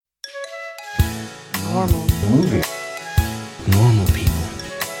Normal. Movie. Normal people.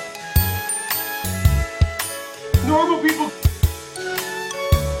 Normal people.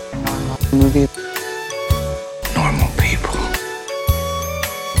 Movie. Normal people.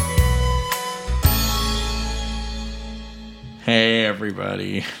 Hey,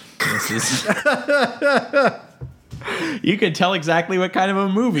 everybody. This is... You can tell exactly what kind of a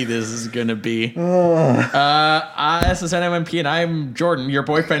movie this is going to be. This is NMMP, and I'm Jordan, your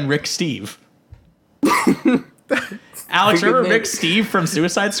boyfriend, Rick Steve. Alex, remember Rick Steve from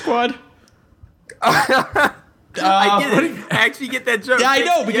Suicide Squad? I get it. I actually get that joke. Yeah, I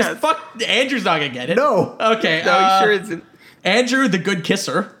know, because Yes. fuck, Andrew's not going to get it. No. Okay. No, he sure isn't. Andrew, the good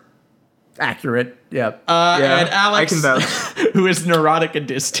kisser. Accurate. Yeah. And Alex, I can vouch. who is neurotic and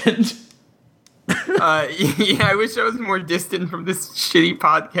distant. Yeah, I wish I was more distant from this shitty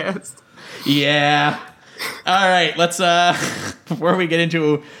podcast. Yeah. All right, let's before we get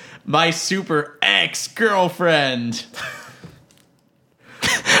into my super ex-girlfriend,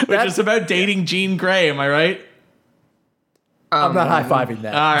 which is about dating Jean Grey, am I right? I'm not high-fiving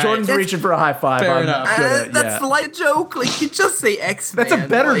that. all right. Jordan's That's- reaching for a high five. Fair I'm enough. gonna- That's yeah. like a joke. Like, you just say X-Man. That's a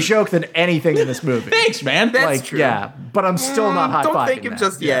better like, joke than anything in this movie. Thanks, man. That's Like, true. yeah, but I'm still not high-fiving Don't thank him that.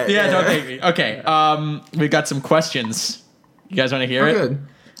 just yet. Yeah, don't thank me. Okay, we got some questions. You guys want to hear We're it? good.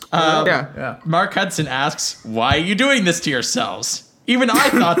 Yeah. Yeah. Mark Hudson asks, "Why are you doing this to yourselves? Even I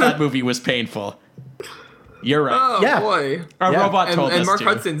thought that movie was painful." You're right. Oh, Yeah. boy. Our yeah. robot told And us Mark to.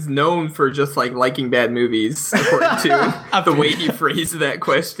 Hudson's known for just, like, liking bad movies, according to the way he phrased that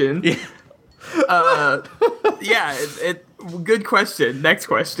question. Yeah. Yeah, good question. Next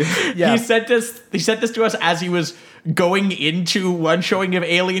question. Yeah. He sent this to us as he was going into one showing of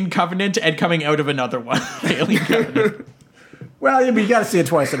Alien Covenant and coming out of another one. Alien Covenant. Well, I mean, you got to see it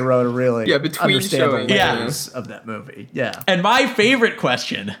twice in a row to really Yeah, between understand the showings, layers of that movie. Yeah. And my favorite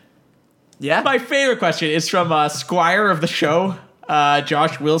question is from Squire of the show,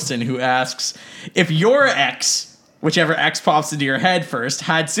 Josh Wilson, who asks, if your ex, whichever ex pops into your head first,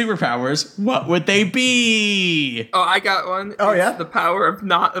 had superpowers, what would they be? Oh, I got one. Oh, It's yeah? the power of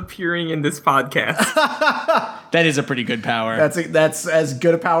not appearing in this podcast. That is a pretty good power. That's as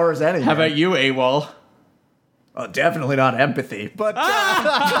good a power as any. How about you, AWOL? Oh, definitely not empathy, but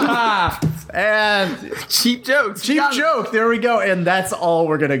Ah! and Cheap jokes. cheap Got it. joke. There we go, and that's all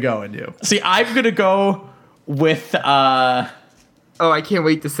we're gonna go and do. See, I'm gonna go with Oh, I can't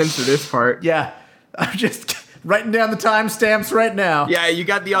wait to censor this part. Yeah, I'm just writing down the timestamps right now. Yeah, you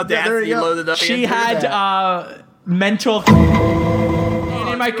got the there audacity you go. loaded up. she against had her. mental.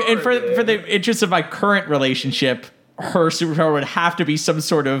 And for the interest of my current relationship, her superpower would have to be some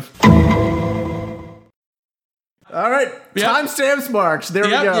sort of. All right, Yep. timestamps marked. There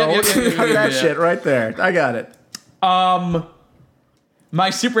Yep, we go. yep, yep, yep, yep, That yep. shit right there. I got it. My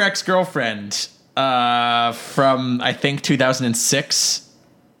super ex-girlfriend from I think 2006.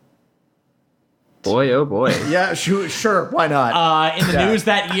 Boy, oh boy. Yeah, sure. Why not? In the Yeah. news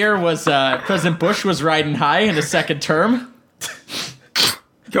that year was President Bush was riding high in his second term.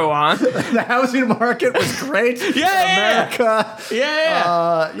 Go on. The housing market was great. Yeah, America.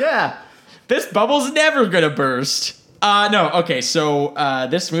 yeah. Yeah. This bubble's never gonna burst. No, okay, so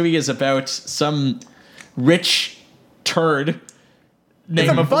this movie is about some rich turd There's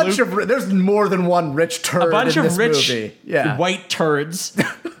named a bunch Luke, of. There's more than one rich turd a bunch in of this rich movie. Yeah. white turds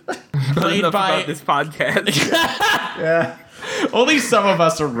played Enough by about this podcast. Yeah. only some of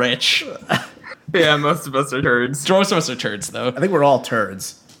us are rich. Yeah, most of us are turds. Most of us are turds though. I think we're all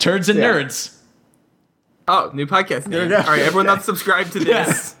turds. Turds and Yeah. nerds. Oh, new podcast we name. go. All right, everyone unsubscribe to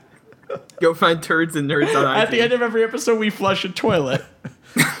this. Go find turds and nerds on At iTunes. the end of every episode, we flush a toilet.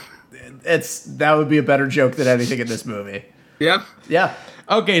 That would be a better joke than anything in this movie. Yep. Yeah.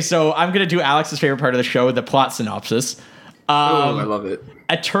 Okay, so I'm gonna do Alex's favorite part of the show, the plot synopsis. Oh, I love it.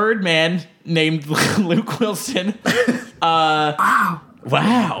 A turd man named Luke Wilson.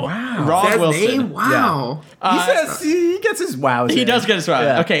 Wow. Rob That's Wilson. name? Wow. He says he gets his wows. He in. does get his wow.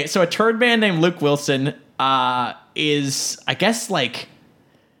 Yeah. Okay, so a turd man named Luke Wilson is, I guess, like,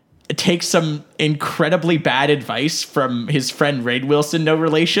 takes some incredibly bad advice from his friend Rainn Wilson, no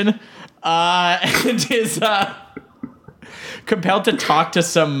relation, and is compelled to talk to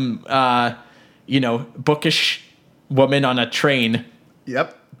some, bookish woman on a train.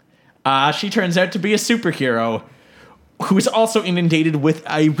 Yep. She turns out to be a superhero who is also inundated with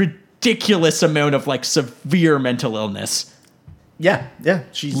a ridiculous amount of, like, severe mental illness. Yeah. Yeah.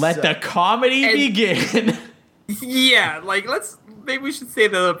 She's Let the comedy and- begin. Yeah, like maybe we should say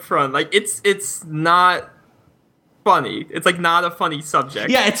that up front. Like it's not funny. It's like not a funny subject.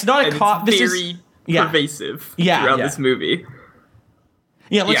 Yeah, it's not a and this it's is very yeah. pervasive Yeah, throughout yeah. this movie.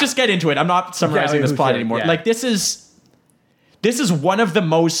 Yeah, let's Yeah. just get into it. I'm not summarizing Yeah, this plot sure, anymore. yeah. Like this is one of the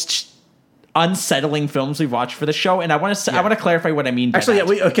most unsettling films we've watched for the show, and I want to clarify what I mean by Actually,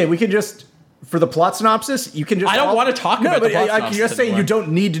 that. we can just, for the plot synopsis, you can just... I don't want to talk about the plot I can just synopsis say you anymore.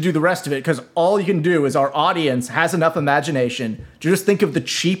 don't need to do the rest of it, because all you can do is our audience has enough imagination to just think of the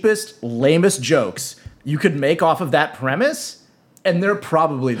cheapest, lamest jokes you could make off of that premise, and they're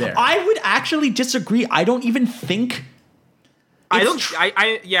probably there. I would actually disagree. I don't even think I it's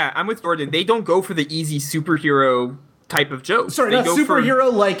don't. I'm with Jordan. They don't go for the easy superhero type of joke. Sorry, They not go for-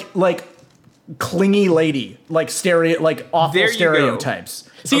 superhero, like clingy lady, like awful There you go. stereotypes.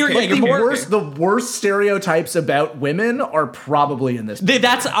 So you're- Okay, yeah, you're more- The worst stereotypes about women are probably in this.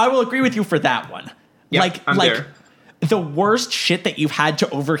 That's I will agree with you for that one. Yeah, I'm there. The worst shit that you've had to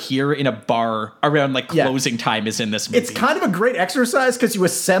overhear in a bar around like Yeah. closing time is in this movie. It's kind of a great exercise because you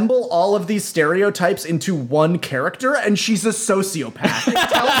assemble all of these stereotypes into one character, and she's a sociopath. It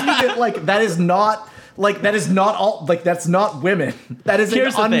tells you that that's not women. That is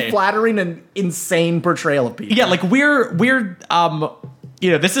Here's the an thing. unflattering and insane portrayal of people. Yeah, like we're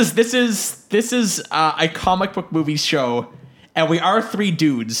this is a comic book movie show, and we are three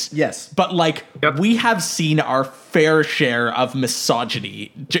dudes. Yes. But like Yep. we have seen our fair share of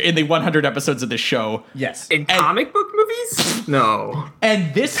misogyny in the 100 episodes of this show. Yes. in comic book movies. No.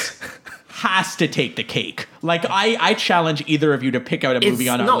 And this has to take the cake. Like I challenge either of you to pick out a movie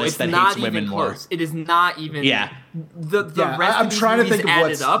on our list that hates women more. close. It is not even. Yeah. The Yeah, rest I'm of these trying to movies think of added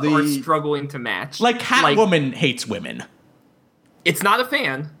what's up the- are struggling to match. Like Catwoman hates women. It's not a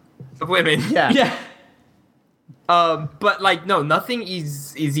fan of women. Yeah. Yeah. But like no, nothing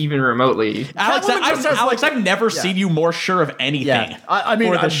is even remotely. Alex, Catwoman just has, Alex, like- I've never Yeah. seen you more sure of anything. Yeah. I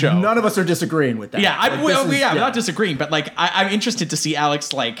mean, for the show. none of us are disagreeing with that. Yeah, Like, this is- I'm not disagreeing, but like I'm interested to see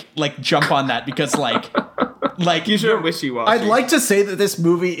Alex like jump on that because like You should have wishy-washy. I'd like to say that this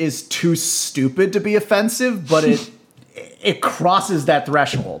movie is too stupid to be offensive, but it crosses that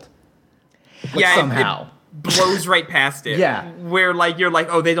threshold. yeah, somehow. it blows right past it. Yeah. Where like you're like,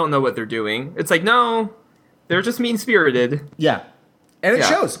 oh, they don't know what they're doing. It's like no, they're just mean spirited. Yeah. And it Yeah.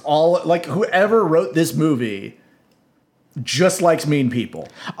 shows whoever wrote this movie just likes mean people.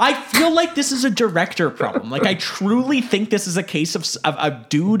 I feel like this is a director problem. Like I truly think this is a case of a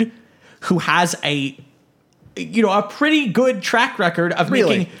dude who has a pretty good track record of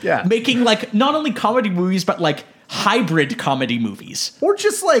Really? Yeah. making like not only comedy movies but like hybrid comedy movies. Or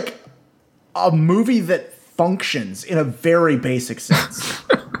just like a movie that functions in a very basic sense.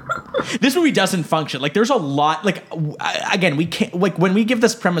 This movie doesn't function. Like there's a lot like again, we can't like when we give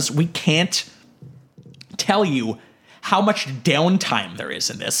this premise, we can't tell you how much downtime there is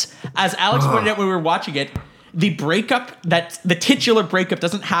in this. As Alex pointed out when we were watching it, the titular breakup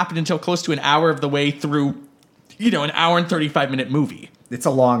doesn't happen until close to an hour of the way through, an hour and 35-minute movie. It's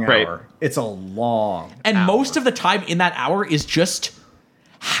a long Right. hour. It's a long And hour. most of the time in that hour is just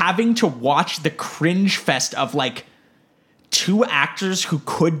having to watch the cringe fest of like two actors who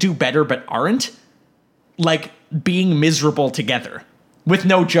could do better but aren't, like being miserable together with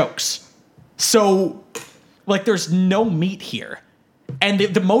no jokes. So like there's no meat here. And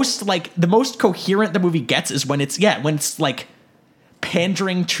the most coherent the movie gets is when it's like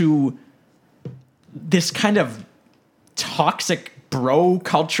pandering to this kind of toxic bro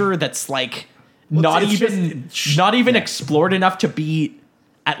culture that's like not it's even explored enough to be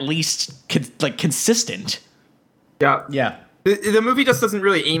at least consistent. Yeah. Yeah. The movie just doesn't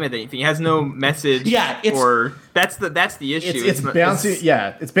really aim at anything. It has no message. Yeah, it's- or that's the issue. It's not- bouncing.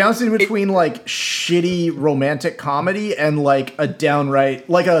 It's bouncing between like shitty romantic comedy and like a downright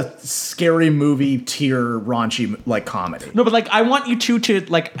like a scary movie tier raunchy like comedy. No, but like I want you to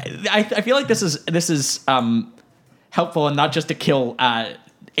like I feel like this is helpful and not just to kill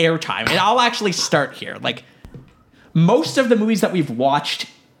airtime. And I'll actually start here. Like most of the movies that we've watched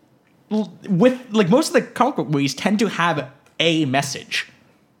with like most of the comic book movies tend to have a message.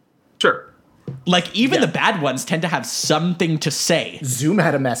 Sure. Like even Yeah. the bad ones tend to have something to say. Zoom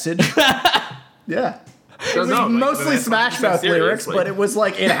had a message. Yeah. It was No, like, mostly that's Smash so Mouth lyrics, seriously. but it was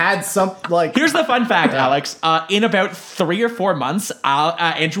like it had some like. Here's the fun fact, Alex. In about 3 or 4 months,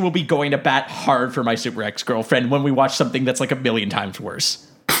 Andrew will be going to bat hard for My Super Ex-Girlfriend when we watch something that's like a million times worse.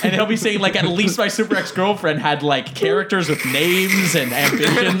 And he'll be saying like, at least My Super Ex-Girlfriend had like characters with names and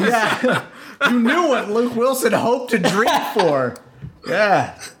ambitions. Yeah. You knew what Luke Wilson hoped to dream for.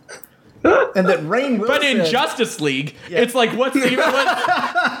 Yeah. And that Rainn Wilson. But in Justice League, it's like, what's the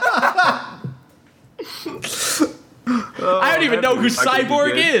what? I don't even know who that could be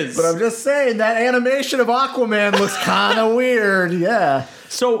Cyborg good. is. But I'm just saying that animation of Aquaman looks kind of weird. Yeah.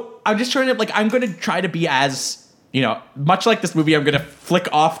 So I'm just trying to like, I'm going to try to be as you know, much like this movie, I'm going to flick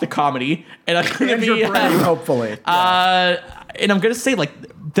off the comedy and I'm going to And be your brain, hopefully. and I'm going to say like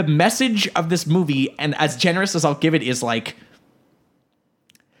the message of this movie, and as generous as I'll give it, is like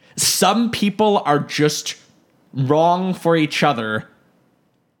some people are just wrong for each other.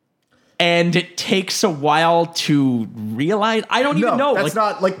 And it takes a while to realize. I don't even know. That's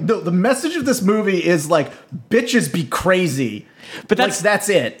not like the message of this movie is like bitches be crazy. But that's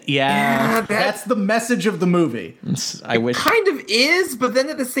it. Yeah. That's the message of the movie. I wish. Kind of is, but then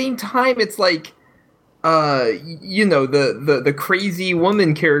at the same time, it's like, you know, the crazy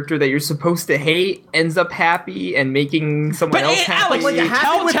woman character that you're supposed to hate ends up happy and making someone else happy.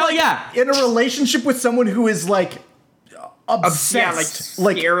 Alex, In a relationship with someone who is like obsessed, yeah,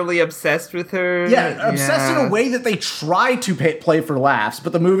 like scarily obsessed with her. Yeah, obsessed in a way that they try to play for laughs,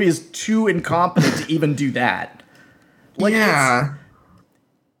 but the movie is too incompetent to even do that. Like, yeah,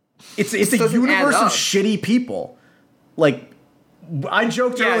 it's a universe of shitty people. Like, I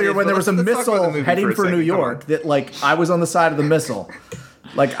joked earlier when there was a missile heading for New York that like I was on the side of the missile.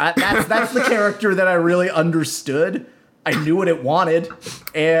 Like that's the character that I really understood. I knew what it wanted,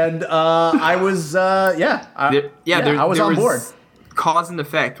 and I was I was on board. Cause and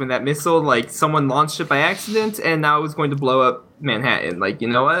effect when that missile, like someone launched it by accident, and now it was going to blow up Manhattan. Like, you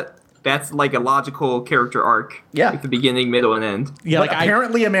know what? That's like a logical character arc. Yeah, with the beginning, middle, and end. Yeah, but like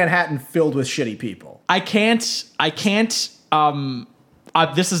apparently a Manhattan filled with shitty people. I can't. This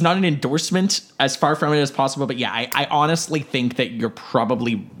is not an endorsement, as far from it as possible, but yeah, I honestly think that you're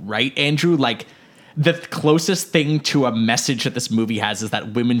probably right, Andrew. Like, the closest thing to a message that this movie has is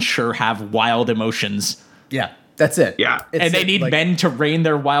that women sure have wild emotions. Yeah, that's it. Yeah, and they need men to rein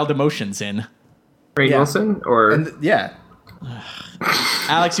their wild emotions in. Ray Wilson, or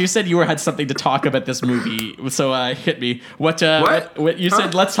Alex, you said you had something to talk about this movie, so hit me. What you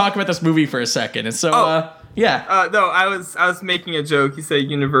said? Let's talk about this movie for a second. And so, yeah. No, I was making a joke. You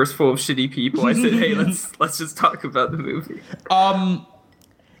said universe full of shitty people. I said, hey, let's just talk about the movie.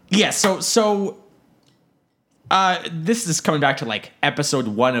 Yeah. So. This is coming back to like episode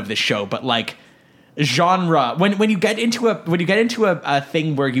 1 of the show, but like genre. When you get into a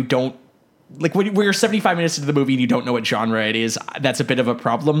thing where you don't like when you're 75 minutes into the movie and you don't know what genre it is, that's a bit of a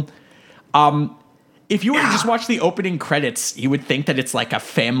problem. If you were to just watch the opening credits, you would think that it's like a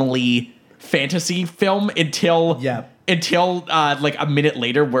family fantasy film until like a minute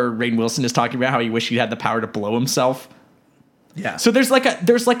later where Rainn Wilson is talking about how he wished he had the power to blow himself. Yeah. So there's like a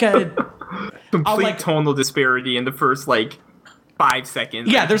complete tonal disparity in the first like 5 seconds.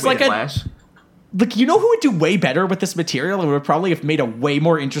 Yeah, there's like like, you know who would do way better with this material and would probably have made a way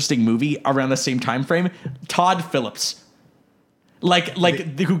more interesting movie around the same time frame? Todd Phillips.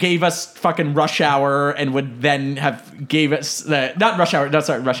 Who gave us fucking Rush Hour and would then have gave us Road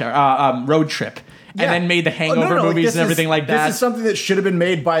Trip. And then made the Hangover movies and everything like that. This is something that should have been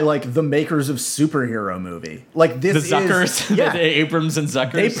made by like the makers of superhero movie. Like this, the Zuckers, the Abrams and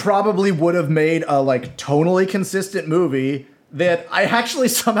Zuckers. They probably would have made a like tonally consistent movie that I actually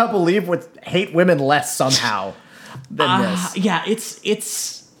somehow believe would hate women less somehow than this. Yeah,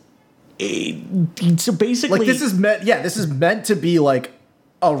 so basically, like this is meant. Yeah, this is meant to be like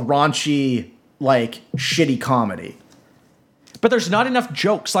a raunchy, like shitty comedy. But there's not enough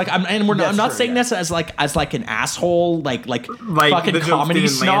jokes. Like I'm not saying this as like an asshole, like fucking comedy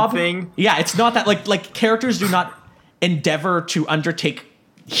snob thing. Yeah, it's not that like characters do not endeavor to undertake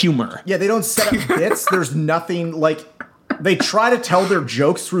humor. Yeah, they don't set up bits. There's nothing like they try to tell their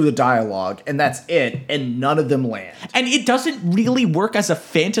jokes through the dialogue, and that's it. And none of them land. And it doesn't really work as a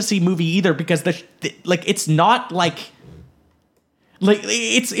fantasy movie either because it's not like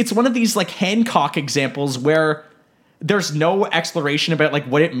it's one of these like Hancock examples where there's no exploration about like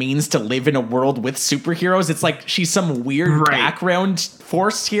what it means to live in a world with superheroes. It's like she's some weird background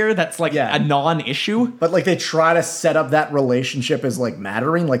force here that's like a non-issue. But like they try to set up that relationship as like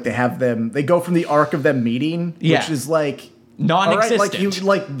mattering. Like they go from the arc of them meeting, which is like non-existent.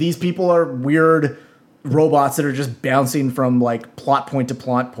 Like these people are weird robots that are just bouncing from like plot point to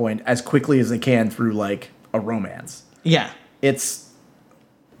plot point as quickly as they can through like a romance. Yeah,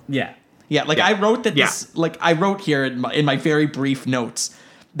 Yeah, I wrote that this, like I wrote here in my very brief notes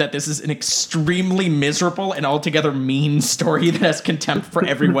that this is an extremely miserable and altogether mean story that has contempt for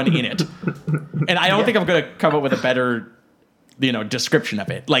everyone in it. And I don't think I'm going to come up with a better, description of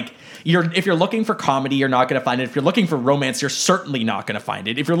it. Like if you're looking for comedy, you're not going to find it. If you're looking for romance, you're certainly not going to find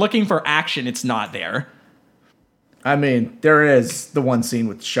it. If you're looking for action, it's not there. I mean, there is the one scene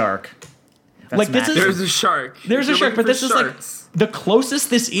with the shark. There's a shark. There's a shark, but this is like the closest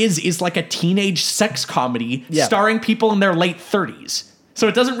this is like a teenage sex comedy starring people in their late 30s. So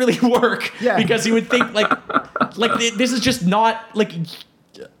it doesn't really work because you would think like this is just not like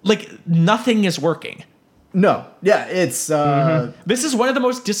nothing is working. No. Yeah, it's This is one of the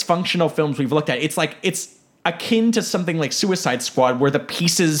most dysfunctional films we've looked at. It's like it's akin to something like Suicide Squad where the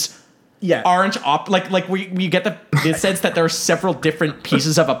pieces aren't like we get the sense that there are several different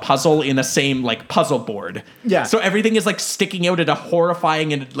pieces of a puzzle in the same like puzzle board. Yeah. So everything is like sticking out at a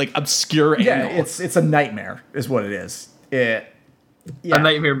horrifying and like obscure angle. Yeah, it's a nightmare is what it is. A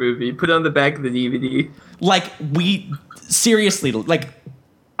nightmare movie. Put it on the back of the DVD. Like we seriously like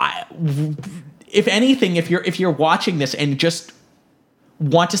if anything, if you're watching this and just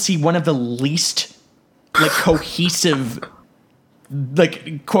want to see one of the least like cohesive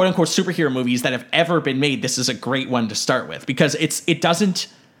like quote unquote superhero movies that have ever been made, this is a great one to start with because it doesn't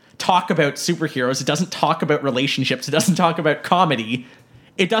talk about superheroes, it doesn't talk about relationships, it doesn't talk about comedy,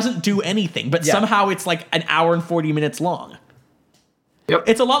 it doesn't do anything, but somehow it's like an hour and 40 minutes long. Yep.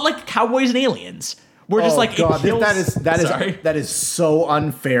 It's a lot like Cowboys and Aliens. We're just like God, it kills, that is so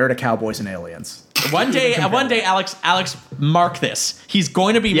unfair to Cowboys and Aliens. One day, Alex, mark this. He's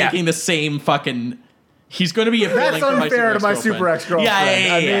going to be making the same fucking. He's going to be appealing That's unfair to my super ex-girlfriend.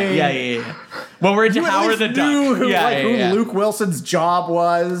 Yeah. Well, we're into Howard the Duck. Who Luke Wilson's job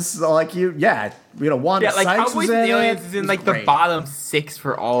was. Like Wanda like Sykes Cowboys was and in Aliens it. is in like the bottom 6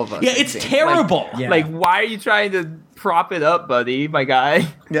 for all of us. Yeah, it's terrible. Like, why are you trying to prop it up, buddy, my guy?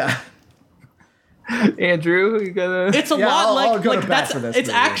 Yeah. Andrew, you gotta. It's a lot I'll like go like to that's. bat for this It's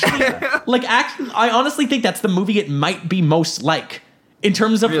movie. actually I honestly think that's the movie it might be most like in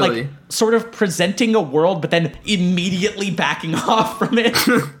terms of Really? like sort of presenting a world, but then immediately backing off from it.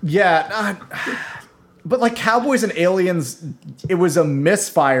 Yeah. But like Cowboys and Aliens, it was a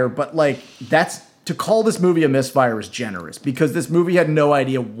misfire. But like to call this movie a misfire is generous because this movie had no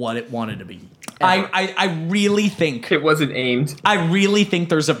idea what it wanted to be. I really think It wasn't aimed. I really think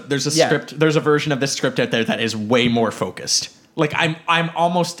there's a script, there's a version of this script out there that is way more focused. Like I'm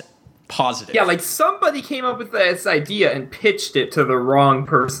almost positive. Yeah, like somebody came up with this idea and pitched it to the wrong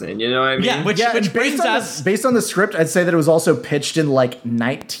person. You know what I mean? Yeah, which and brings us based on the script, I'd say that it was also pitched in like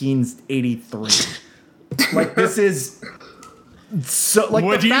 1983. Like this is so like.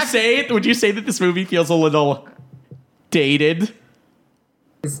 would you say that this movie feels a little dated?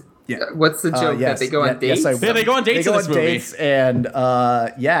 What's the joke that they go on dates? Yes, Yeah, they go on dates in this movie. Dates and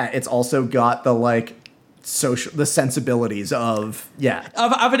it's also got the like the sensibilities of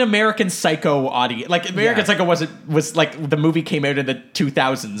an American Psycho audience. Like American Psycho was like the movie came out in the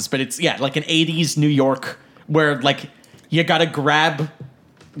 2000s, but it's like an 80s New York where like you gotta grab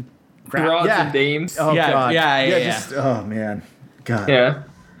Broads and dames. Oh god. Yeah. Oh man. God. Yeah.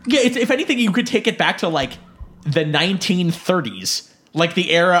 Yeah, if anything, you could take it back to like the 1930s, like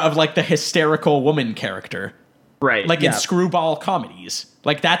the era of like the hysterical woman character, Right. like in screwball comedies.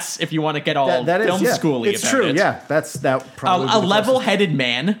 Like that's if you want to get all that is, film schooly. It's about true. it. Yeah, that probably A level-headed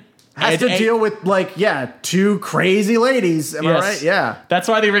man has to deal with like two crazy ladies. Am I Yes. right? Yeah. That's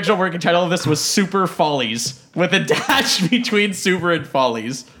why the original working title of this was Super Follies, with a dash between Super and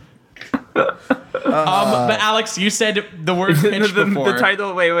Follies. But Alex, you said the word pitch before. The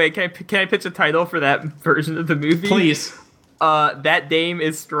title. Wait. Can I pitch a title for that version of the movie? Please. That dame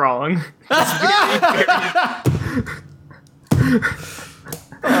is strong.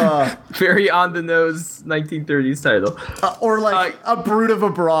 Very on the nose 1930s title. Or like a brood of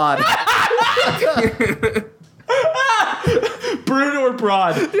abroad. Brood or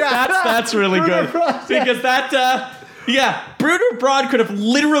Broad. Yeah. That's really Brood or good. Broad, yeah. Because that Brood or Broad could have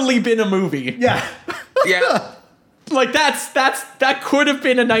literally been a movie. Yeah. Yeah. Like that could have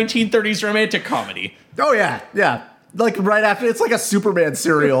been a 1930s romantic comedy. Oh yeah. Yeah. Like right after it's like a Superman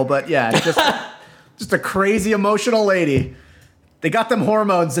serial, but it's just a crazy emotional lady. They got them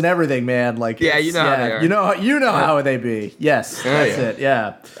hormones and everything, man. Like Yeah, you know how they are. You know how they be. Yes, that's it.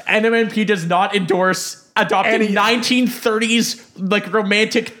 Yeah. NMNP does not endorse adopting 1930s like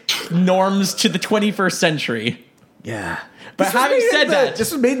romantic norms to the 21st century. Yeah. But This was having made said in the- that,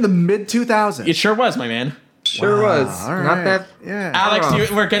 this was made in the mid 2000s. it sure was, my man. Sure was. all Not right. that. Yeah.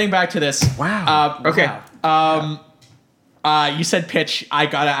 Alex, we're getting back to this. Wow. Okay. You said pitch. I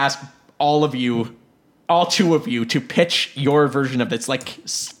gotta ask all two of you, to pitch your version of this. Like,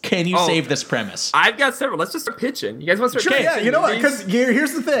 can you save this premise? I've got several. Let's just start pitching. You guys want to start Sure, pitching? yeah, you know what? movies? Because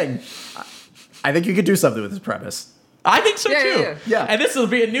here's the thing. I think you could do something with this premise. I think so Yeah, too. yeah. And this will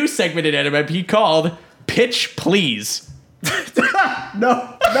be a new segment in NMNP called Pitch Please.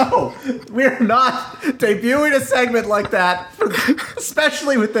 No, we're not debuting a segment like that,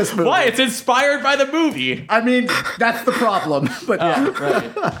 especially with this movie. Why? It's inspired by the movie. I mean, that's the problem. But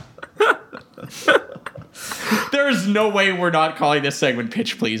yeah, Right. There is no way we're not calling this segment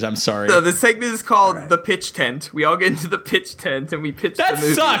Pitch Please. I'm sorry. So the segment is called The Pitch Tent. We all get into the pitch tent and we pitch That the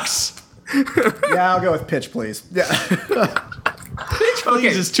movies. sucks. Yeah, I'll go with pitch, please. Yeah. Pitch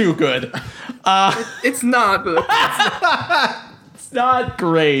Please is too good. It's not, but It's not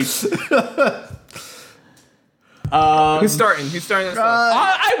great. who's starting? Who's starting this off?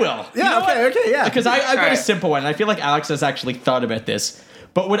 I will. You know what? Okay, yeah. Because I've got a Alright. simple one, and I feel like Alex has actually thought about this.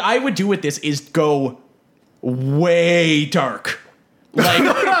 But what I would do with this is go way dark. Like,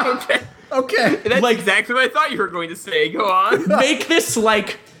 Okay. Okay. That's Like- exactly what I thought you were going to say. Go on. make this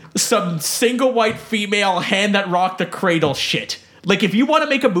like some single white female hand that rocked the cradle shit. Like, if you want to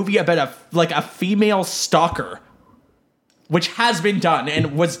make a movie about a female stalker, which has been done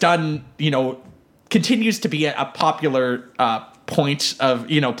and was done, continues to be a popular point of,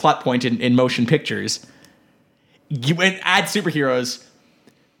 plot point in motion pictures. You add superheroes.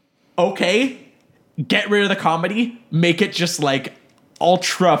 Okay, get rid of the comedy. Make it just like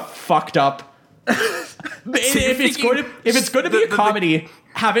ultra fucked up. if it's going to be a comedy,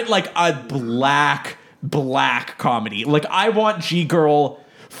 have it like a black comedy. Like, I want G-Girl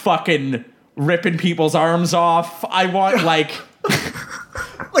fucking ripping people's arms off. I want like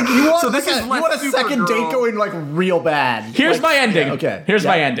Like, you want, So this is you want a less second Supergirl. date going like real bad. here's Like, my ending. yeah, okay. Here's Yeah.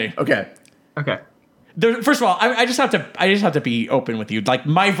 my ending. Okay. Okay. First of all, I just have to be open with you. Like,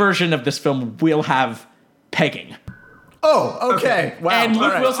 my version of this film will have pegging, Oh, okay. Wow. and Luke all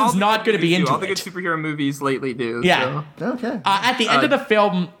right. Wilson's All the not good going to be movies do. into All the good it. superhero movies lately do. Yeah. So. Okay. At the end of the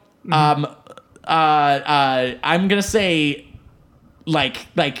film, I'm gonna say, like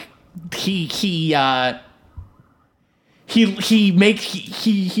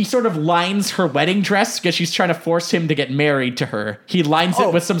he sort of lines her wedding dress because she's trying to force him to get married to her. He lines it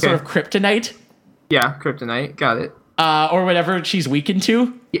Oh, with some sort of okay. kryptonite, Yeah, Kryptonite. Got it. or whatever she's weakened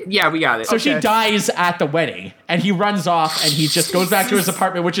to. Yeah, we got it. So she Okay. dies at the wedding, and he runs off, and he just goes back to his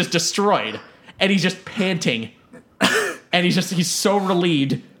apartment, which is destroyed, and he's just panting, and he's so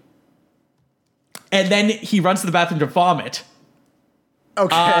relieved. And then he runs to the bathroom to vomit.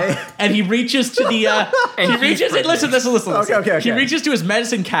 Okay. And he reaches to the And he he's reaches pregnant. listen. Okay. He reaches to his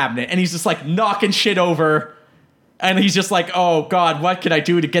medicine cabinet and he's just like knocking shit over. And he's just like, "Oh God, what can I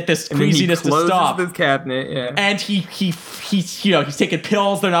do to get this And then he craziness to closes stop?" the cabinet. Yeah. And he's taking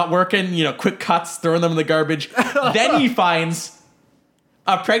pills, they're not working, quick cuts, throwing them in the garbage. Then he finds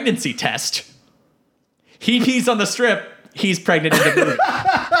a pregnancy test. He pees on the strip, he's pregnant in the movie.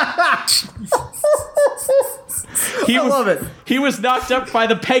 I love it. He was knocked up by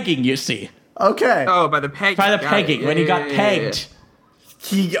the pegging, you see. Okay. Oh, by the pegging. By the Got it. pegging. Yeah, When he yeah, got yeah, pegged,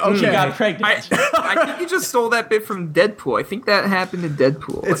 He he got pregnant. I think you just stole that bit from Deadpool. I think that happened in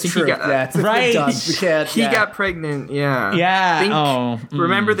Deadpool. I It's think true. He got, Yeah, it's Right. done. We can't. he yeah. got pregnant. Yeah. Yeah, I think- oh,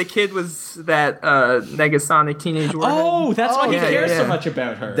 Remember the kid was that Negasonic teenage warhead? Oh, that's why he yeah, cares yeah, so yeah. much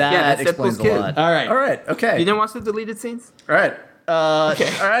about her. That Yeah, that's explains Deadpool's a kid. lot. All right. All right. Okay. You didn't watch the deleted scenes? All right. All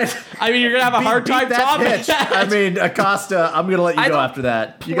right. I mean, you're gonna have a hard Beat time that topping pitch. that. I mean, Acosta, I'm gonna let you I go don't after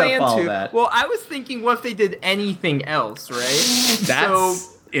that. You gotta Plan follow to. that. Well, I was thinking, what if they did anything else, right?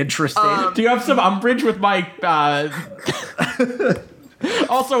 That's interesting. Do you have some umbrage with my?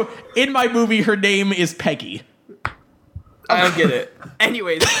 Also, in my movie, her name is Peggy. I don't get it.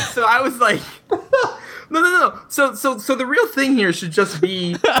 Anyways, so I was like, no. So the real thing here should just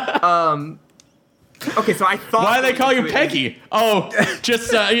be, okay. So I thought. Why do they call you going into it- Peggy? Oh,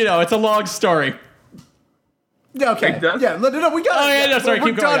 just it's a long story. Okay. Like that? Yeah. No. We got. Oh, yeah, no, sorry, We're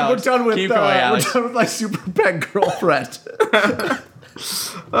keep going, done. Alex. We're done with. Keep going, we're Alex. done with my super peg girlfriend.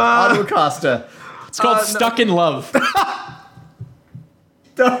 On to Acosta. It's called no. Stuck in Love.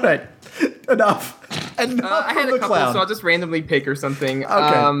 All right. Enough. Enough I had from a the couple, clown. so I'll just randomly pick or something.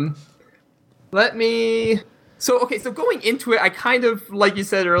 Okay. Let me. So going into it, I kind of, like you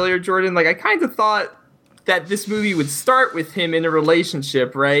said earlier, Jordan, like I kind of thought that this movie would start with him in a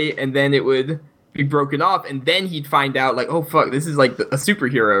relationship, right, and then it would be broken off, and then he'd find out, like, oh fuck, this is like a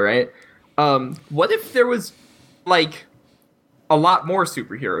superhero, right? What if there was like a lot more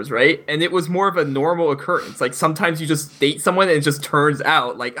superheroes, right? And it was more of a normal occurrence. Like sometimes you just date someone and it just turns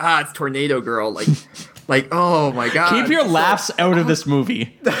out like, it's Tornado Girl. Like, oh my god. Keep your laughs out of this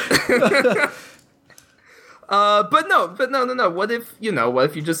movie. But no. What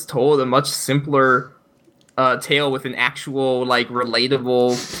if you just told a much simpler tale with an actual like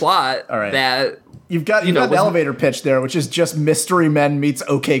relatable plot? All right. That You've got know, an wasn't- elevator pitch there, which is just Mystery Men meets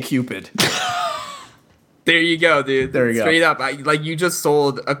OK Cupid. there you go, dude. There you go. Straight up, you just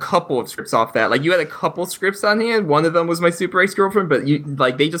sold a couple of scripts off that. Like you had a couple scripts on hand. One of them was my super ex-girlfriend,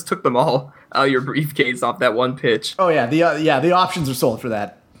 but they just took them all out of your briefcase off that one pitch. Oh yeah, the options are sold for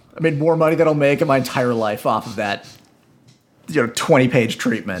that. I made more money than I'll make in my entire life off of that, 20-page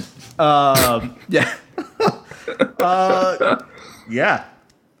treatment. Yeah. Yeah.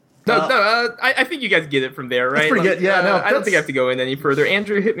 I think you guys get it from there, right? pretty good. Yeah, no, I don't think I have to go in any further.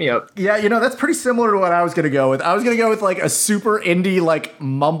 Andrew, hit me up. Yeah, that's pretty similar to what I was going to go with. I was going to go with like a super indie, like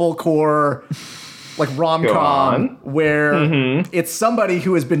mumblecore, like rom-com where it's somebody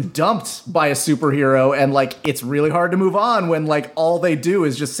who has been dumped by a superhero and like it's really hard to move on when like all they do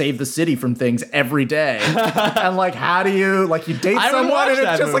is just save the city from things every day. And like how do you you date someone and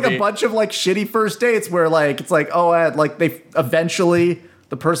it's just like a bunch of like shitty first dates where like it's like like they eventually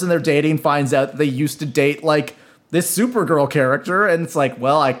the person they're dating finds out they used to date like this Supergirl character, and it's like,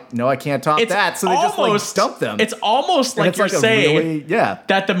 well, I can't top that, so they just like dump them. It's almost like you're saying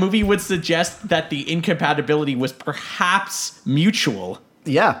that the movie would suggest that the incompatibility was perhaps mutual.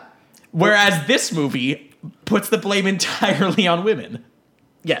 Yeah. Whereas this movie puts the blame entirely on women.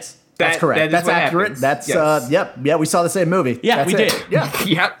 Yes. That's correct. That's accurate. Happens. That's Yeah, we saw the same movie. Yeah, we did. Yeah.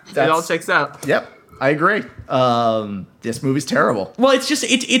 Yep. It all checks out. Yep. I agree. This movie's terrible. Well, it's just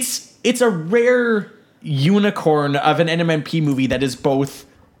it's a rare unicorn of an NMNP movie that is both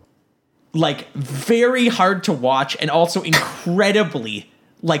like very hard to watch and also incredibly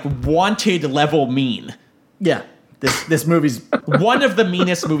like wanted level mean. Yeah. This movie's one of the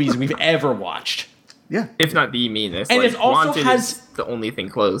meanest movies we've ever watched. Yeah. If not the meanest. And it also Wanted has is the only thing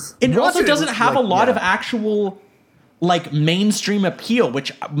close. It also Wanted doesn't is, have like, a lot of actual like mainstream appeal,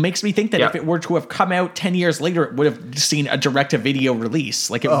 which makes me think that if it were to have come out 10 years later, it would have seen a direct-to-video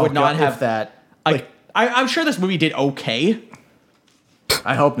release. Like it would not have that. Like I'm sure this movie did okay.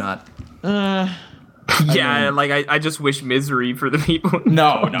 I hope not. I just wish misery for the people.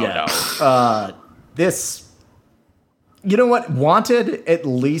 No. This, you know what? Wanted at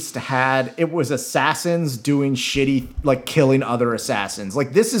least it was assassins doing shitty, like killing other assassins.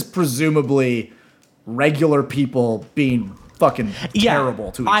 Like this is presumably regular people being fucking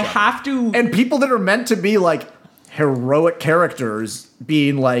terrible to each other. I have to, and people that are meant to be like heroic characters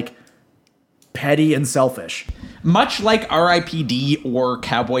being like petty and selfish. Much like R.I.P.D. or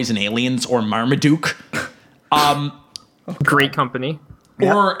Cowboys and Aliens or Marmaduke, Great company.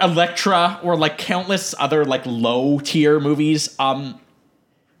 or Elektra or like countless other like low tier movies.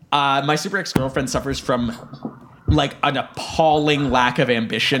 My super ex-girlfriend suffers from like an appalling lack of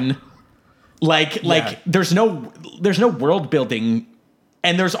ambition. Like there's no world building,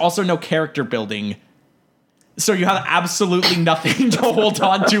 and there's also no character building. So you have absolutely nothing to hold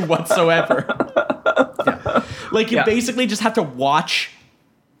on to whatsoever. Like you basically just have to watch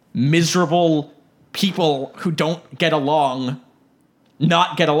miserable people who don't get along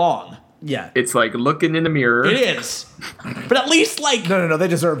not get along. Yeah. It's like looking in the mirror. It is. But at least like No, they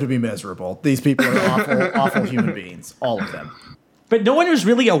deserve to be miserable. These people are awful human beings. All of them. But no one was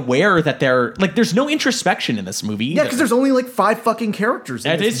really aware that they're like there's no introspection in this movie either. Yeah, because there's only like 5 fucking characters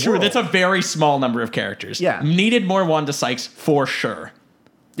in That this is true. world. That's a very small number of characters. Yeah. Needed more Wanda Sykes for sure.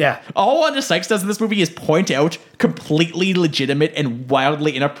 Yeah. All Wanda Sykes does in this movie is point out completely legitimate and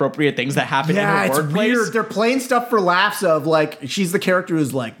wildly inappropriate things that happen in her it's workplace. weird. They're playing stuff for laughs of like she's the character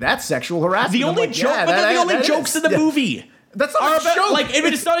who's like that's sexual harassment. The I'm only like, joke, yeah, but they're the only that jokes is. in the Yeah. movie. That's not Are a about- joke. like, if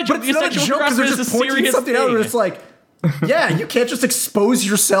it's not a joke, but it's not a sexual joke because they're harassment just is a pointing serious something out, thing. and it's like, yeah, you can't just expose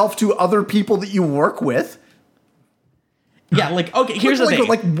yourself to other people that you work with. Yeah, like okay, here's the thing.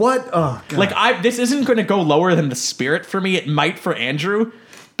 Like what? Oh, God. Like this isn't going to go lower than The Spirit for me. It might for Andrew,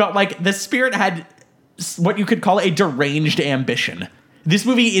 but like The Spirit had what you could call a deranged ambition. This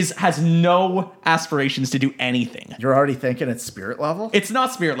movie has no aspirations to do anything. You're already thinking it's spirit level. It's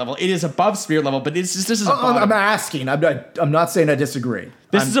not Spirit level. It is above Spirit level, but this is a Oh, bottom. I'm asking. I'm not saying I disagree.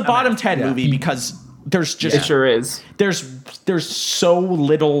 This is a bottom asking, 10 movie because there's just It sure is. there's so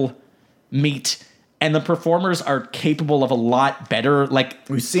little meat, and the performers are capable of a lot better. Like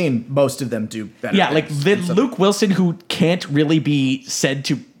We've seen most of them do better. yeah, like things. Luke Wilson, who can't really be said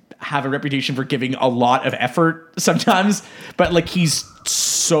to have a reputation for giving a lot of effort sometimes, but like he's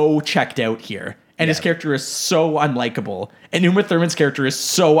so checked out here. And his character is so unlikable. And Uma Thurman's character is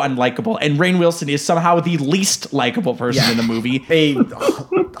so unlikable. And Rainn Wilson is somehow the least likable person in the movie. A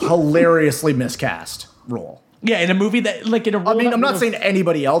hilariously miscast role. Yeah, in a movie that, like, in a role I mean, that I'm not would've- saying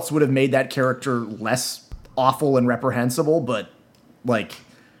anybody else would have made that character less awful and reprehensible, but like,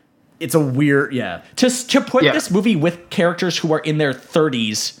 it's a weird, To put this movie with characters who are in their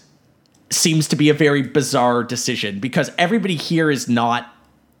 30s seems to be a very bizarre decision because everybody here is not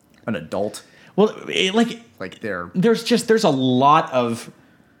an adult. well, Like they're there's a lot of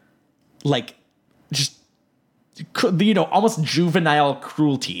like just almost juvenile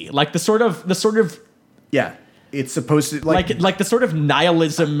cruelty, like the sort of yeah. it's supposed to like the sort of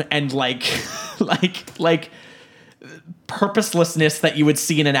nihilism and like purposelessness that you would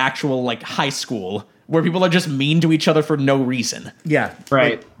see in an actual like high school where people are just mean to each other for no reason. yeah,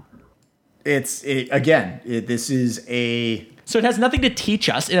 Right. like, this is a So it has nothing to teach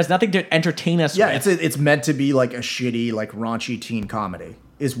us. It has nothing to entertain us with. it's meant to be like a shitty like raunchy teen comedy.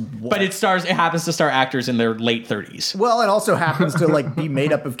 But it happens to star actors in their late 30s. Well, it also happens to like be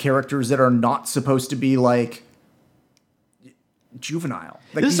made up of characters that are not supposed to be like juvenile.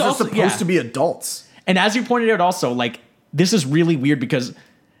 Like This these is are also- supposed yeah. to be adults. And as you pointed out also, like, this is really weird because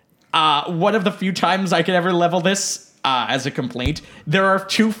one of the few times I could ever level this as a complaint, there are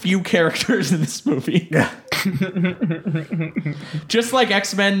too few characters in this movie. Yeah. Just like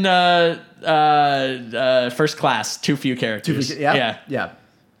X-Men First Class, too few characters. Yeah.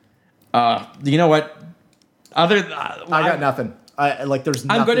 You know what? I got nothing. There's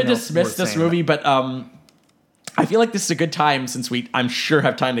nothing I'm going to else dismiss worth this saying movie, but I feel like this is a good time since I'm sure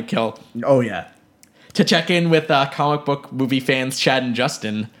have time to kill Oh yeah. to check in with comic book movie fans Chad and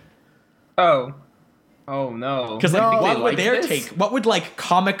Justin. Oh no. Because like, You think what they would like their this? take? What would like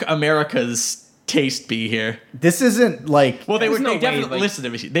comic America's taste be here? This isn't like Well, they There's would. no They way, definitely like- listen to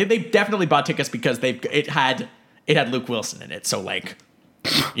me. They definitely bought tickets because it had Luke Wilson in it. So like,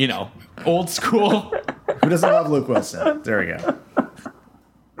 you know, old school. who doesn't love Luke Wilson? There we go.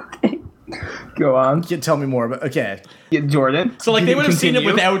 Go on. Tell me more about okay. Yeah, Jordan. So like You they can would have seen it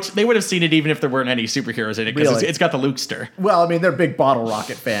continue? without. They would have seen it even if there weren't any superheroes in it because Really? it's got the Lukester. Well, I mean, they're big Bottle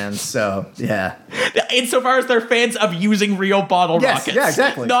Rocket fans, so yeah. Insofar as they're fans of using real bottle Yes, rockets, yeah,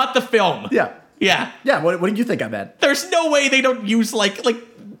 exactly. not the film. Yeah. Yeah. Yeah, what did you think I meant? There's no way they don't use like.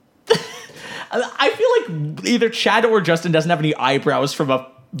 I feel like either Chad or Justin doesn't have any eyebrows from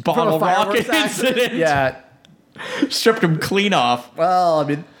a bottle rocket fireworks accident? incident. Yeah. Stripped them clean off. Well, I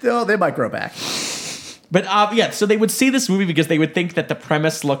mean, they might grow back. But yeah, so they would see this movie because they would think that the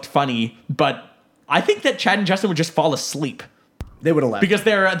premise looked funny, but I think that Chad and Justin would just fall asleep They would have left. because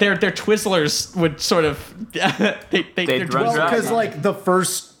their Twizzlers would sort of they're run dry. Because like the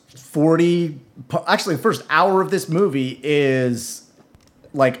first 40, actually the first hour of this movie is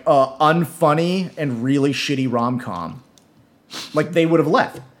like unfunny and really shitty rom-com. Like they would have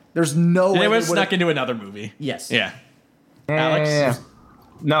left. There's no way they would have would've- snuck into another movie. Yes. Yeah. Alex? Yeah.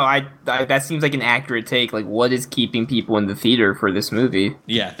 No, I that seems like an accurate take. Like, what is keeping people in the theater for this movie?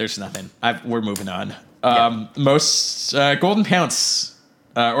 Yeah, there's nothing. We're moving on. Most Golden Pounce,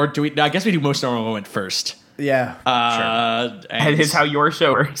 or do we? I guess we do most normal moment first. Yeah. Sure. And That is how your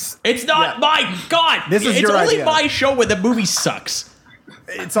show works. it's not my God. This is it's your only idea. my show when the movie sucks.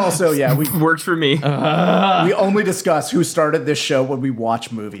 It's also, yeah, we Works for me. we only discuss who started this show when we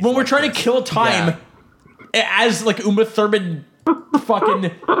watch movies. When we're like trying this. to kill time, as like Uma Thurman,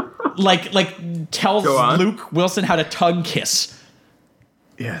 fucking like tells Go on. Luke Wilson how to tongue kiss.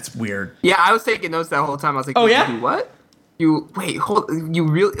 Yeah, it's weird. Yeah, I was taking notes that whole time. I was like, Oh, you yeah? do what? You wait, hold. You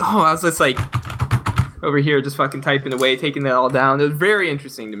really? Oh, I was just like over here, just fucking typing away, taking that all down. It was very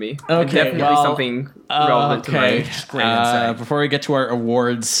interesting to me. And Okay, definitely well, something relevant to Okay. my. great insight. Before we get to our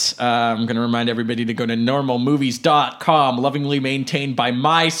awards, I'm going to remind everybody to go to normalmovies.com, lovingly maintained by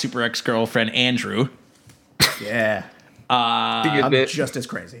my super ex-girlfriend, Andrew, Yeah. Good I'm bit. just as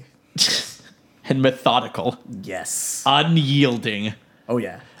crazy. and methodical, Yes. unyielding. Oh,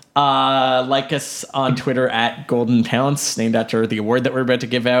 yeah. Like us on Twitter at Golden Pounce, named after the award that we're about to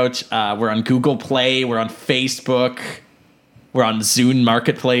give out. We're on Google Play. We're on Facebook. We're on Zune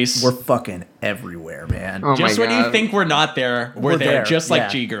Marketplace. We're fucking everywhere, man. Oh just my when you God. think we're not there, we're We're there, there, just like yeah.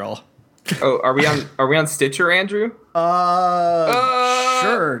 G-Girl. Oh, are we on? Are we on Stitcher, Andrew?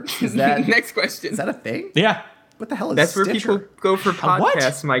 Sure. Is that Next question. a thing? Yeah. What the hell is That's where Stitcher? people go for what?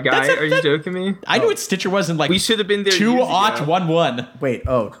 podcasts, my guy. That's a- Are you joking me? I knew what Stitcher was in like We should have been there. years ago. 2011. Wait,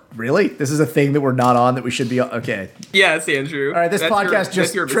 oh, really? This is a thing that we're not on that we should be on? Okay. Yes, Andrew. All right, this That's podcast that's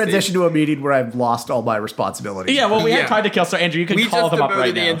just your mistake. transitioned to a meeting where I've lost all my responsibilities. Yeah, well, we had Yeah. time to kill, so Andrew, you can We call just them up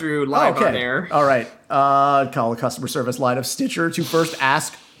devoted right now. Andrew Oh, live on okay. air. All right. Call the customer service line of Stitcher to first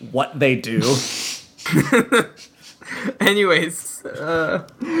ask what they do. Anyways,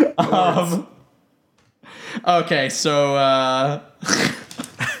 Okay, so I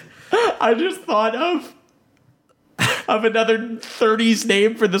just thought of another 30s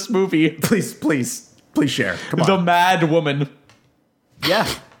name for this movie, Please share. Come on. The Mad Woman, Yeah.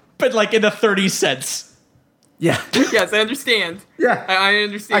 but like in the 30s sense. Yeah. yes, I understand. Yeah. I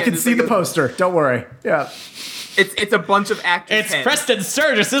understand. I can It's see like the a- poster. Don't worry. Yeah. It's a bunch of actors. It's Preston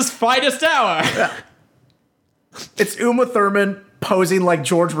Sturgis's finest hour. It's Uma Thurman posing like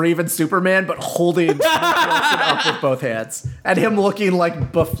George Reeve and Superman, but holding Luke Wilson up with both hands, and him looking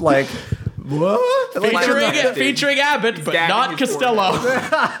like What? Like, Featuring Abbott, but dabbing not his Costello.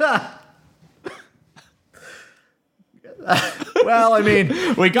 well, I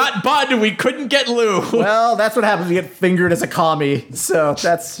mean, We got Bud, we couldn't get Lou. well, that's what happens when you get fingered as a commie. So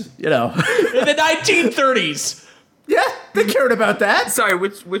that's, In the 1930s. yeah, they cared about that. Sorry,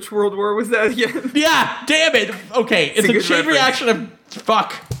 which World War was that again? Yeah, damn it. Okay, it's a good chain reference. reaction of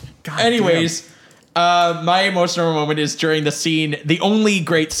fuck. Anyways, my most memorable moment is during the scene, the only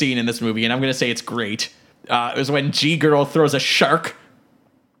great scene in this movie, and I'm going to say it's great. It was when G-Girl throws a shark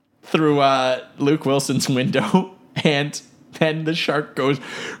through Luke Wilson's window, and then the shark goes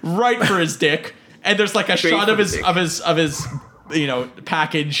right for his dick, and there's like a shot for of the his dick.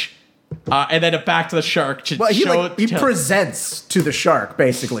 package, and then back to the shark to Well, show he presents to the shark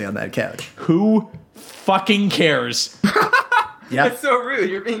basically on that couch. who fucking cares. Yeah. That's so rude.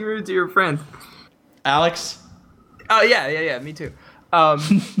 You're being rude to your friend. Alex? Oh yeah, me too.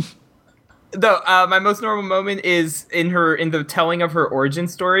 Though my most normal moment is in the telling of her origin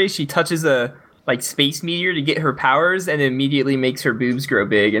story. She touches a space meteor to get her powers, and it immediately makes her boobs grow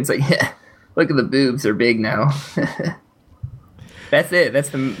big. And it's like, look at the boobs, they're big now. That's it. That's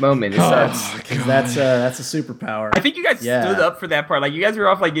the moment. That's a superpower. I think you guys Yeah. stood up for that part. Like you guys were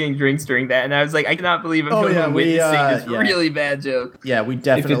off getting drinks during that, and I was like, I cannot believe I'm witnessing this really bad joke. Yeah, we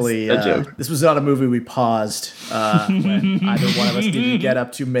definitely. a joke. This was not a movie we paused when either one of us needed to get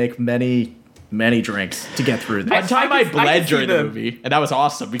up to make many drinks to get through One this. time I I could bled see during the the- movie, and that was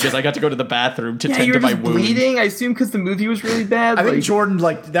awesome because I got to go to the bathroom to Yeah, tend you to were my just wound. bleeding. I assume because the movie was really bad. I think like, Jordan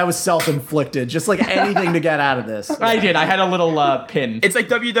that was self-inflicted, just like anything to get out of this. I did. I had a little pin. it's like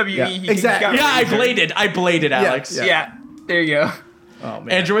WWE. Yeah, he exactly. got I razor. bladed, Alex. yeah. Yeah, there you go. Oh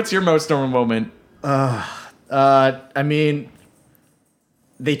man. Andrew, what's your most normal moment? I mean,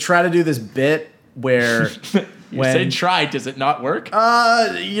 they try to do this bit where You said try. Does it not work?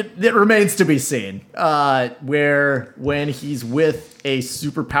 it remains to be seen. Where when he's with a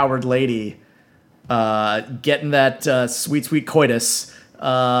superpowered lady, getting that sweet coitus,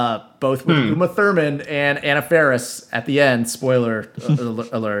 both with Uma Thurman and Anna Faris at the end. Spoiler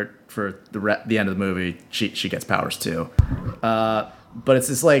alert for the end of the movie. She gets powers too. But it's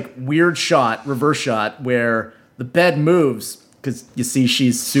this like weird reverse shot where the bed moves because you see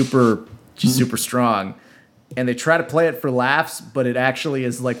she's super strong. And they try to play it for laughs, but it actually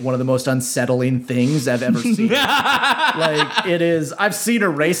is like one of the most unsettling things I've ever seen. Like it is. I've seen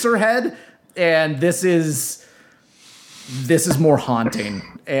Eraserhead, and this is more haunting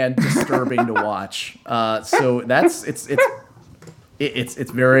and disturbing to watch. So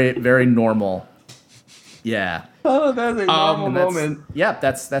it's very very normal. Yeah. Oh, that's a normal And that's- moment. Yeah,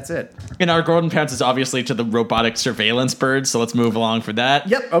 that's it. And our golden pounce is obviously to the robotic surveillance bird, so let's move along for that.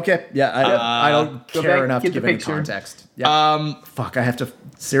 Yep. Okay. Yeah. I don't Go care back, enough get to the give any picture. context. Yeah. Fuck. I have to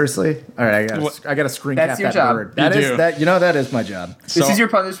seriously. All right. I got to screen That's cap your that job. word. That You is do. that. You know that is my job. This So- is your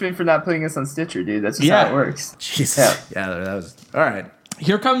punishment for not putting us on Stitcher, dude. That's just Yeah. how it works. Jesus. Yeah. That was all right.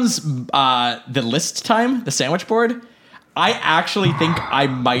 Here comes the list time, the sandwich board. I actually think I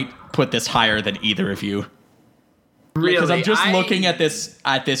might put this higher than either of you. Really? Because I'm just looking at this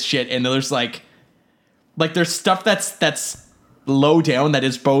shit, and there's like there's stuff that's low down that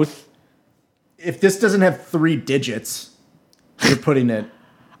is both. If this doesn't have 3 digits, you're putting it.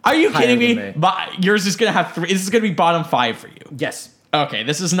 Are you Higher kidding me? than me. But yours is gonna have 3. This is gonna be bottom 5 for you. Yes. Okay,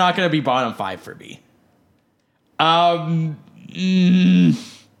 this is not gonna be bottom 5 for me.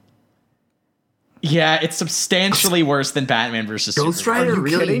 Yeah, it's substantially worse than Batman versus Ghost Superman. Rider Are you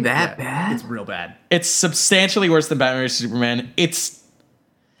really kidding? that Yeah, bad? It's real bad. It's substantially worse than Batman vs Superman. It's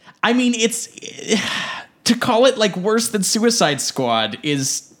to call it like worse than Suicide Squad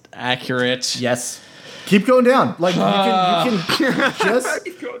is accurate. Yes. Keep going down. Like you can just.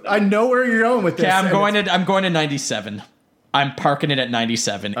 I know where you're going with this. Okay, I'm and going to 97. I'm parking it at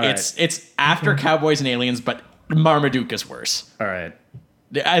 97. All right. It's after Cowboys and Aliens, but Marmaduke is worse. All right.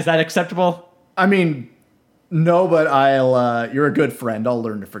 Is that acceptable? I mean, no, but I'll. You're a good friend. I'll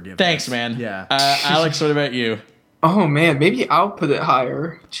learn to forgive. Thanks, this. man. Yeah. Alex, what about you? Oh man, maybe I'll put it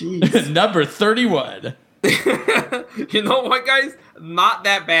higher. Jeez. Number 31. You know what, guys? Not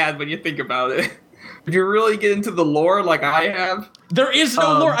that bad when you think about it. If you really get into the lore like I have, There is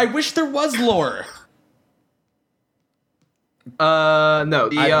no lore. I wish there was lore. no.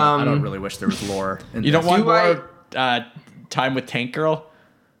 The, I don't really wish there was lore. In You don't this. want Do I- more time with Tank Girl?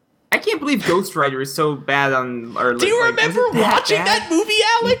 I can't believe Ghost Rider is so bad on. Or, Do you remember watching that movie,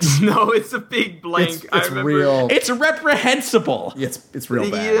 Alex? No, it's a big blank. I It's remember. real. It's reprehensible. It's real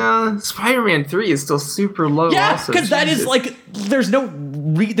bad. Yeah, Spider-Man 3 is still super low. Yeah, also. because that is Jesus. like there's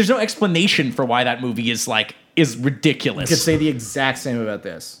no explanation for why that movie is like is You ridiculous. could say the exact same about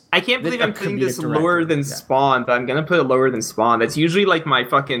this. I can't believe A I'm putting this comedic director, lower than yeah. Spawn, but I'm gonna put it lower than Spawn. That's usually like my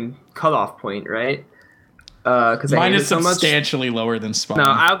fucking cutoff point, right? Because I Mine hate is it so much. substantially lower than Spawn. No,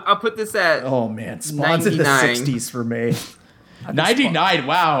 I'll put this at. Oh man, Spawn's in the 99. 60s for me. 99.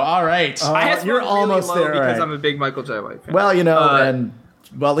 Wow. All right. I had you're Spawn really almost low there, because right. I'm a big Michael J. White fan. Well,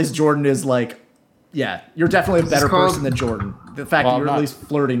 Uh, at least Jordan is like, yeah, you're definitely a better called- person than Jordan. The fact Well, that you're I'm at not- least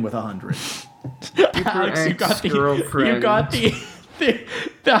flirting with 100. Alex, you got the ex-girlfriend.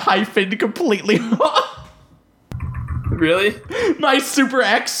 the hyphen completely wrong. Really? My Super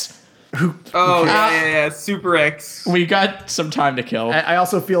X. Oh yeah, Super X. We got some time to kill. I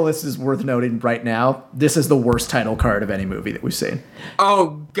also feel this is worth noting right now. This is the worst title card of any movie that we've seen.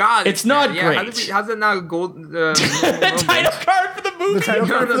 Oh God, It's not yeah, great. How's it not a gold? The title card for the movie. The title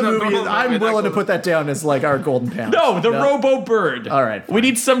card for the no, movie, no, I'm no, willing to no. put that down as like our golden pound. No, the Robo Bird. All right, We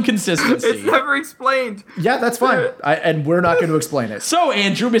need some It's consistency. never explained. Yeah, that's fine. And we're not going to explain it. So,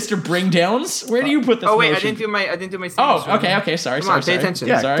 Andrew, Mr. Bringdowns, where do you put this Oh wait, I motion? didn't do my. Oh, sandwich. okay. Sorry. Come on, sorry. pay attention.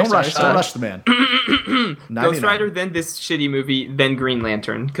 Yeah, Sorry, don't sorry, rush. sorry. Don't rush the man. Ghost 99. Rider, then this shitty movie, then Green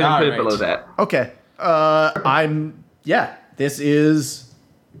Lantern. Couldn't put it Alright. below that. Okay. This is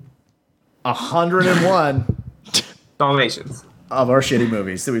 101 Dalmatians. of our shitty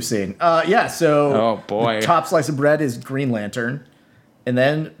movies that we've seen. So Oh, boy. the top slice of bread is Green Lantern, and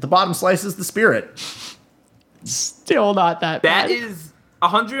then the bottom slice is The Spirit. Still not that bad. That is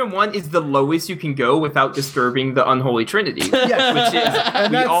 101 is the lowest you can go without disturbing the unholy trinity. Yes. Which is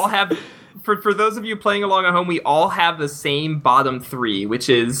we that's- all have. For those of you playing along at home, we all have the same bottom three, which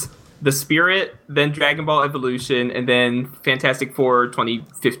is The Spirit, then Dragon Ball Evolution, and then Fantastic Four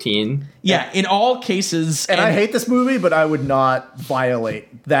 2015. Yeah, in all cases. And I hate this movie, but I would not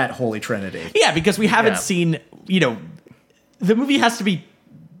violate that holy trinity. Yeah, because we haven't Yeah. seen, the movie has to be,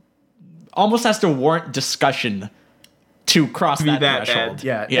 almost has to warrant discussion to cross be that that threshold.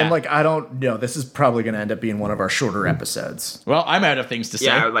 bad. Yeah, and I don't know. This is probably going to end up being one of our shorter episodes. Well, I'm out of things to say.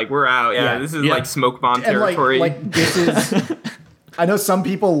 Yeah, like we're out. Yeah, Yeah. this is Yeah. like smoke bomb And territory. this is. I know some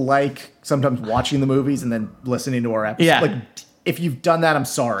people like sometimes watching the movies and then listening to our episodes. Yeah. Like, if you've done that, I'm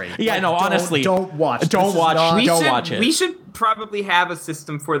sorry. Yeah, Like, no, honestly, don't watch. don't This is watch. not- Don't watch it. We should probably have a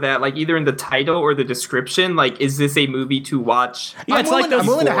system for that, like either in the title or the description. Like, is this a movie to watch? Yeah, I'm it's willing, like those I'm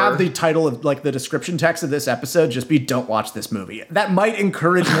willing to four- have the title of like the description text of this episode just be "Don't watch this movie." That might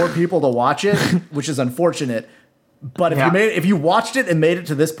encourage more people to watch it, which is unfortunate. But if you watched it and made it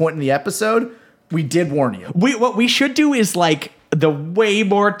to this point in the episode, we did warn you. What we should do is like the way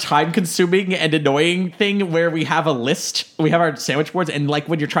more time consuming and annoying thing where we have a list, we have our sandwich boards, and like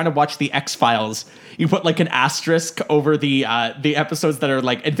when you're trying to watch the X-Files, you put like an asterisk over the episodes that are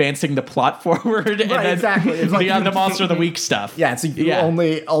like advancing the plot forward, and then exactly. It's like the Monster of the Week stuff. Yeah, so you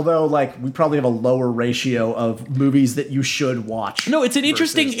only, although like we probably have a lower ratio of movies that you should watch. No, it's an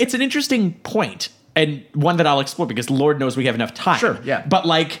interesting versus- it's an interesting point, and one that I'll explore because Lord knows we have enough time. Sure, yeah. But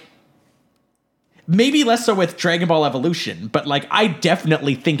like maybe less so with Dragon Ball Evolution, but like I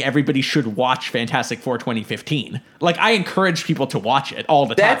definitely think everybody should watch Fantastic Four 2015. Like I encourage people to watch it all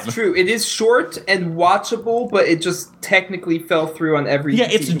the time. That's true. It is short and watchable, but it just technically fell through on every. Yeah,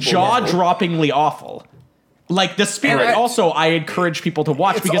 it's conceivable level. jaw-droppingly awful. Like The Spirit And also I encourage people to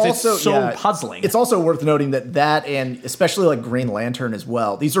watch because it's so puzzling. It's also worth noting that and especially like Green Lantern as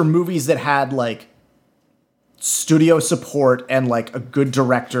well. These are movies that had like studio support and like a good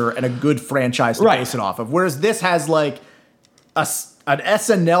director and a good franchise to Right. base it off of. Whereas this has like an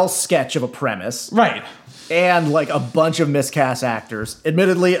SNL sketch of a premise right. and like a bunch of miscast actors.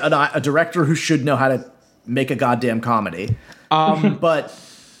 Admittedly, a director who should know how to make a goddamn comedy. But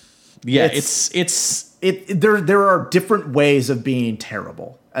Yeah, It's- it's there are different ways of being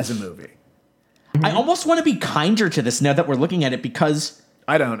terrible as a movie. I almost want to be kinder to this now that we're looking at it because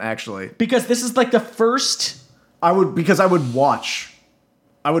I don't actually. this is like the first. I would watch.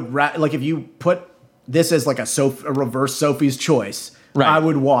 I would like if you put this as like a reverse Sophie's Choice. Right. I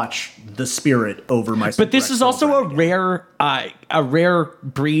would watch The Spirit over my. But this is also a rare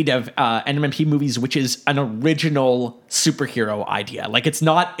breed of NMP movies, which is an original superhero idea. Like it's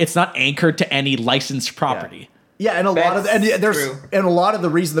not anchored to any licensed property. Yeah, and a lot of That's there's true. and a lot of the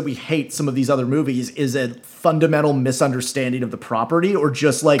reason that we hate some of these other movies is a fundamental misunderstanding of the property or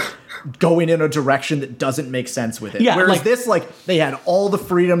just like going in a direction that doesn't make sense with it. Yeah, Whereas like- this, like they had all the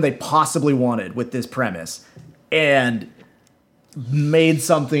freedom they possibly wanted with this premise and made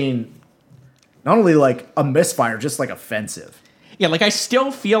something not only like a misfire, just like offensive. Yeah, like I still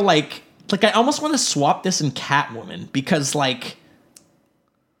feel like I almost want to swap this in Catwoman because like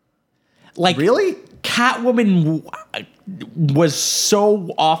Really? Catwoman was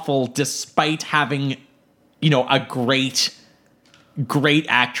so awful despite having a great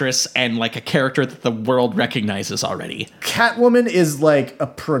actress and like a character that the world recognizes already. Catwoman is like a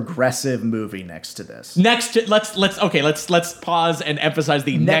progressive movie next to this. Next to let's pause and emphasize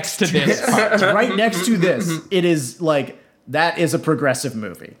the next to this part. Right next to this, it is like that is a progressive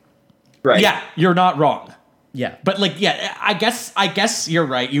movie. Right. Yeah, you're not wrong. Yeah, But like, yeah, I guess you're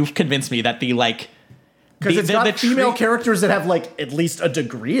right. You've convinced me that the like because it's got female treat- characters that have like at least a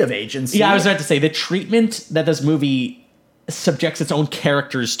degree of agency. Yeah, I was about to say the treatment that this movie subjects its own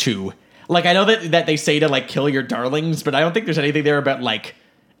characters to. Like, I know that they say to like kill your darlings, but I don't think there's anything there about like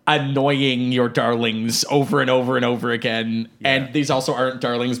annoying your darlings over and over and over again. Yeah. And these also aren't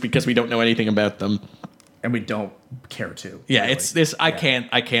darlings because we don't know anything about them. and we don't care to. Yeah, really. it's this. I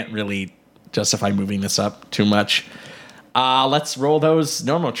can't really justify moving this up too much. Let's roll those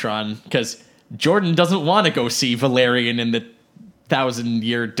Normotron because Jordan doesn't want to go see Valerian in the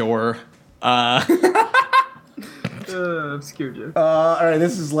 1,000-Year Door. Obscure joke. All right,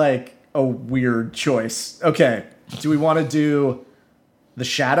 this is like a weird choice. Okay, do we want to do The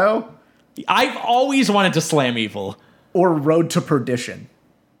Shadow I've always wanted to slam Evil. or Road to Perdition?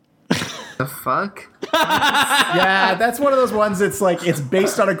 The fuck? Yeah, that's one of those ones that's like it's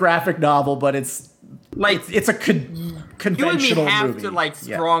based on a graphic novel, but it's Like, it's a you and me conventional have movie. to like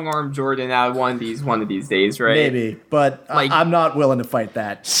Yeah, strong arm Jordan out one of these days, right? maybe, but Like- I'm not willing to fight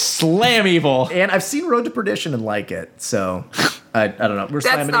that. Slam Evil. And I've seen Road to Perdition and like it, so I don't know. We're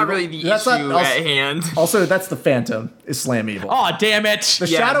That's slamming not Evil. really the That's issue not- at hand. Also, that's the Phantom is Slam Evil. Oh, damn it. The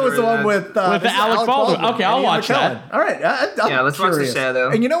Yeah, Shadow is the one Jordan, with the this is Alec Baldwin. Okay, I'll and Ian watch that. McKellen. All right, I'm Yeah, let's watch The curious. Shadow.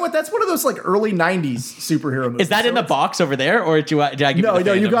 And you know what? That's one of those like early '90s superhero movies. Is that in So the box over there, or did I give No, you the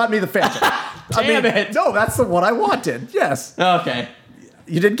no, you Phantom? got me the Phantom. Damn it. No, that's the one I wanted. Yes, Okay.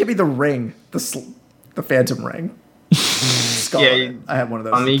 you didn't give me the ring, the Phantom ring. Skull. Yeah, I had one of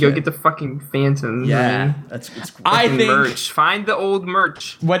those. I as a mean, go kid. get the fucking Phantom. Yeah, it's great. I Fucking think merch. Find the old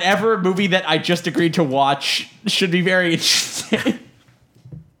merch. whatever movie that I just agreed to watch should be very interesting.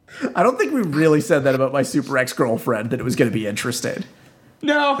 I don't think we really said that about my super ex-girlfriend that it was going to be interesting.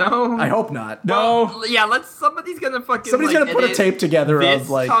 No. No. I hope not. No. Yeah, somebody's gonna fucking. Somebody's like, gonna put a edit tape together this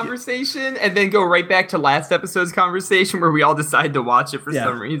of like conversation and then go right back to last episode's conversation where we all decided to watch it for yeah,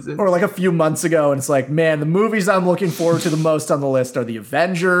 some reason. or like a few months ago, and it's like, man, the movies I'm looking forward to the most on the list are the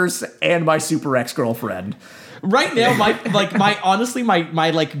Avengers and my super ex-girlfriend. Right now, my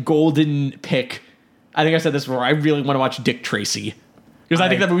like golden pick. I think I said this before. I really want to watch Dick Tracy because I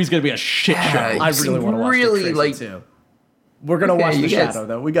think that movie's gonna be a shit show. Yeah, I really want to watch Dick really, Tracy like- too. We're gonna Okay, watch The you guys- Shadow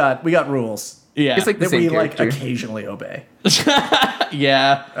though. We got rules Yeah. It's like the that same we like character. occasionally obey.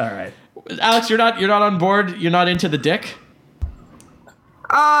 yeah. All right. Alex, you're not on board. You're not into the Dick.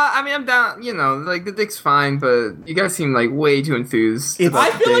 I mean, I'm down. You know, like the dick's fine, but you guys seem like way too enthused. It's-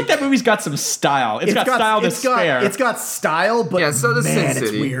 about I feel like Dick. that movie's got some style. It's got style to spare. It's got style, but Yeah, so does Sin man, it's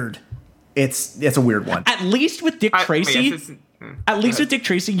City. weird. It's a weird one. At least with Dick Tracy. With Dick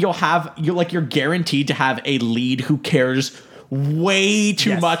Tracy, you're guaranteed to have a lead who cares way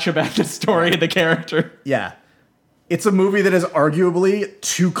too Yes. much about the story of the character. Yeah. It's a movie that is arguably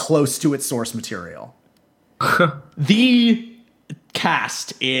too close to its source material. The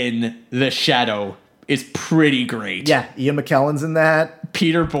cast in The Shadow is pretty great. Yeah, Ian McKellen's in that.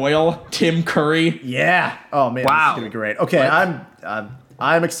 Peter Boyle, Tim Curry. Yeah. Oh man, this Wow. is gonna be great. Okay,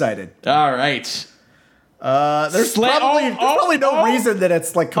 I'm excited. All right. There's probably no reason that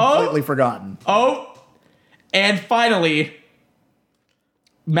it's like completely forgotten. Oh, and finally,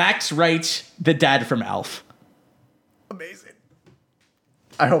 Max Wright, the dad from Alf. Amazing.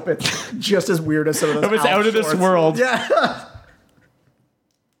 I hope it's just as weird as some of those. It was Alf out of this shorts. world. Yeah.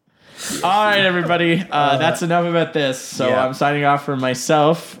 All right, everybody. That's enough about this. So yeah. I'm signing off for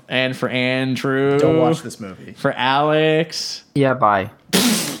myself and for Andrew. Don't watch this movie. For Alex. Yeah, bye.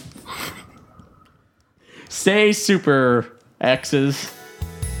 Stay super X's.